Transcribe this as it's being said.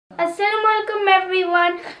Assalamualaikum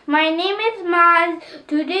everyone. My name is Maaz.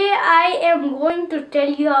 Today I am going to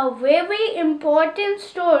tell you a very important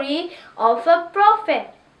story of a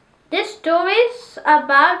prophet. This story is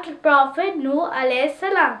about Prophet Nuh alayhi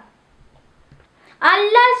salam.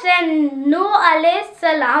 Allah sent Nuh alayhi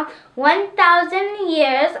salam 1000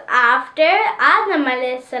 years after Adam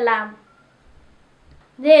alayhi salam.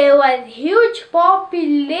 There was huge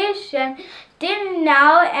population till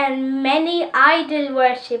now and many idol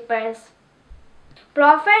worshippers.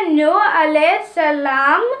 Prophet Noah alayhi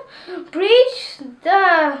salam preached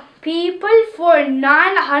the people for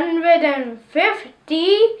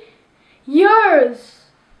 950 years.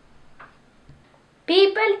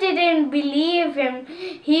 People didn't believe him.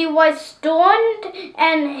 He was stoned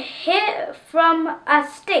and hit from a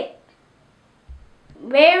stick.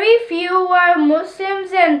 Very few were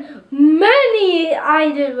Muslims and many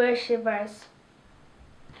idol worshippers.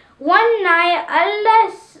 One night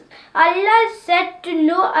Allah said to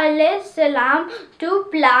Nuh alayhi salam to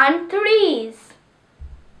plant trees.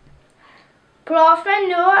 Prophet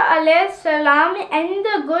Nuh alayhi salam and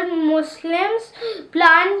the good Muslims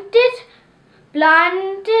planted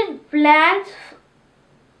plants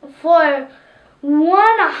for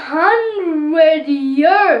 100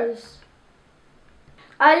 years.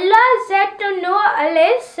 Allah said to Nuh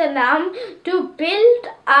alayhi salam to build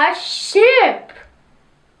a ship.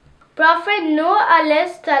 Prophet Nuh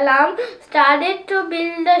alayhi salam started to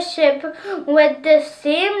build the ship with the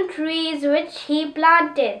same trees which he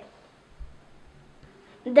planted.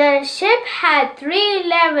 The ship had 3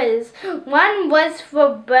 levels. One was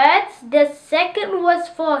for birds, the second was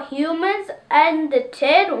for humans, and the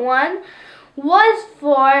third one was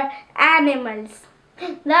for animals.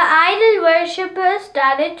 The idol worshippers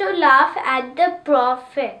started to laugh at the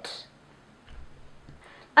prophet.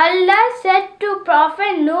 Allah said to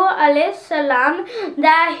Prophet Nuh alayhi salam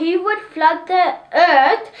that he would flood the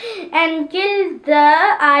earth and kill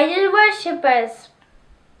the idol worshippers.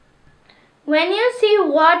 When you see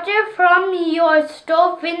water from your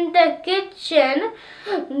stove in the kitchen,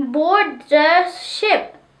 board the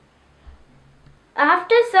ship.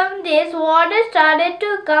 After some days, water started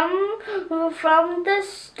to come from the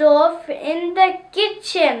stove in the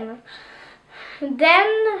kitchen.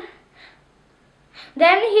 Then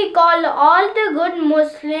he called all the good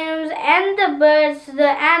Muslims and the birds, the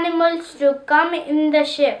animals to come in the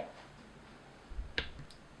ship.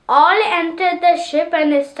 All entered the ship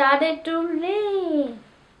and it started to rain.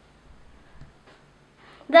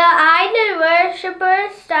 The idol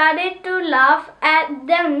worshippers started to laugh at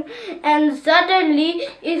them and suddenly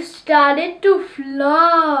it started to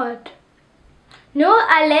flood. Nuh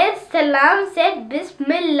alayhi salam said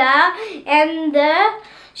Bismillah and the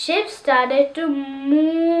ship started to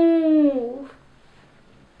move.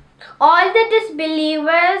 All the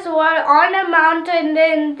disbelievers were on a mountain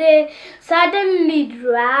and they suddenly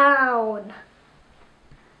drowned.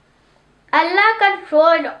 Allah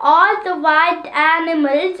controlled all the wild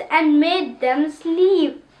animals and made them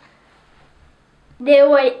sleep. There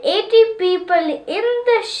were 80 people in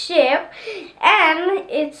the ship and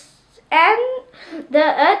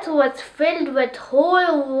the earth was filled with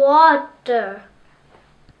whole water.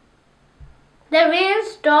 The rain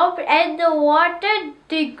stopped and the water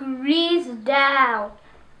decreased down.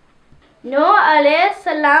 Nuh alayhi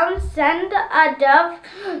salam sent a dove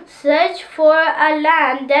search for a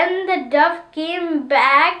land. Then the dove came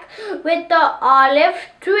back with the olive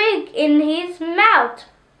twig in his mouth.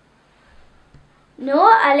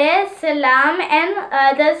 Nuh alayhi salam and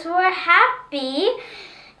others were happy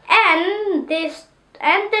and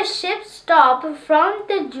the ship stopped from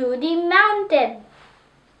the Judy mountain.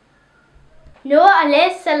 Nuh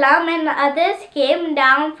alayhi salam and others came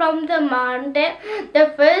down from the mountain.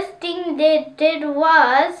 The first thing they did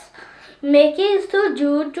was making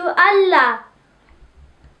sujood to Allah.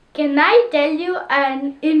 Can I tell you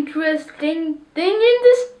an interesting thing in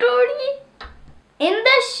this story? In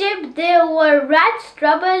the ship there were rats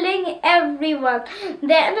troubling everyone.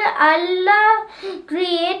 Then Allah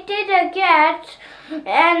created a cat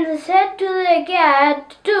and said to the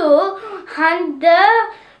cat to hunt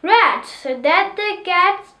the rats, so that the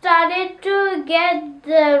cat started to get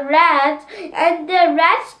the rats and the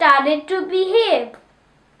rats started to behave.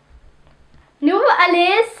 Nuh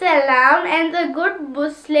alayhi salam and the good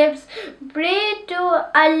Muslims prayed to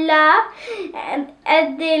Allah and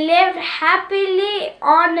they lived happily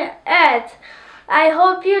on earth. I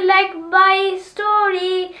hope you like my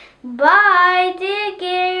story. Bye. Take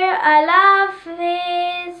care. Allah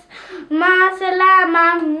Hafiz. Ma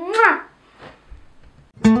salama.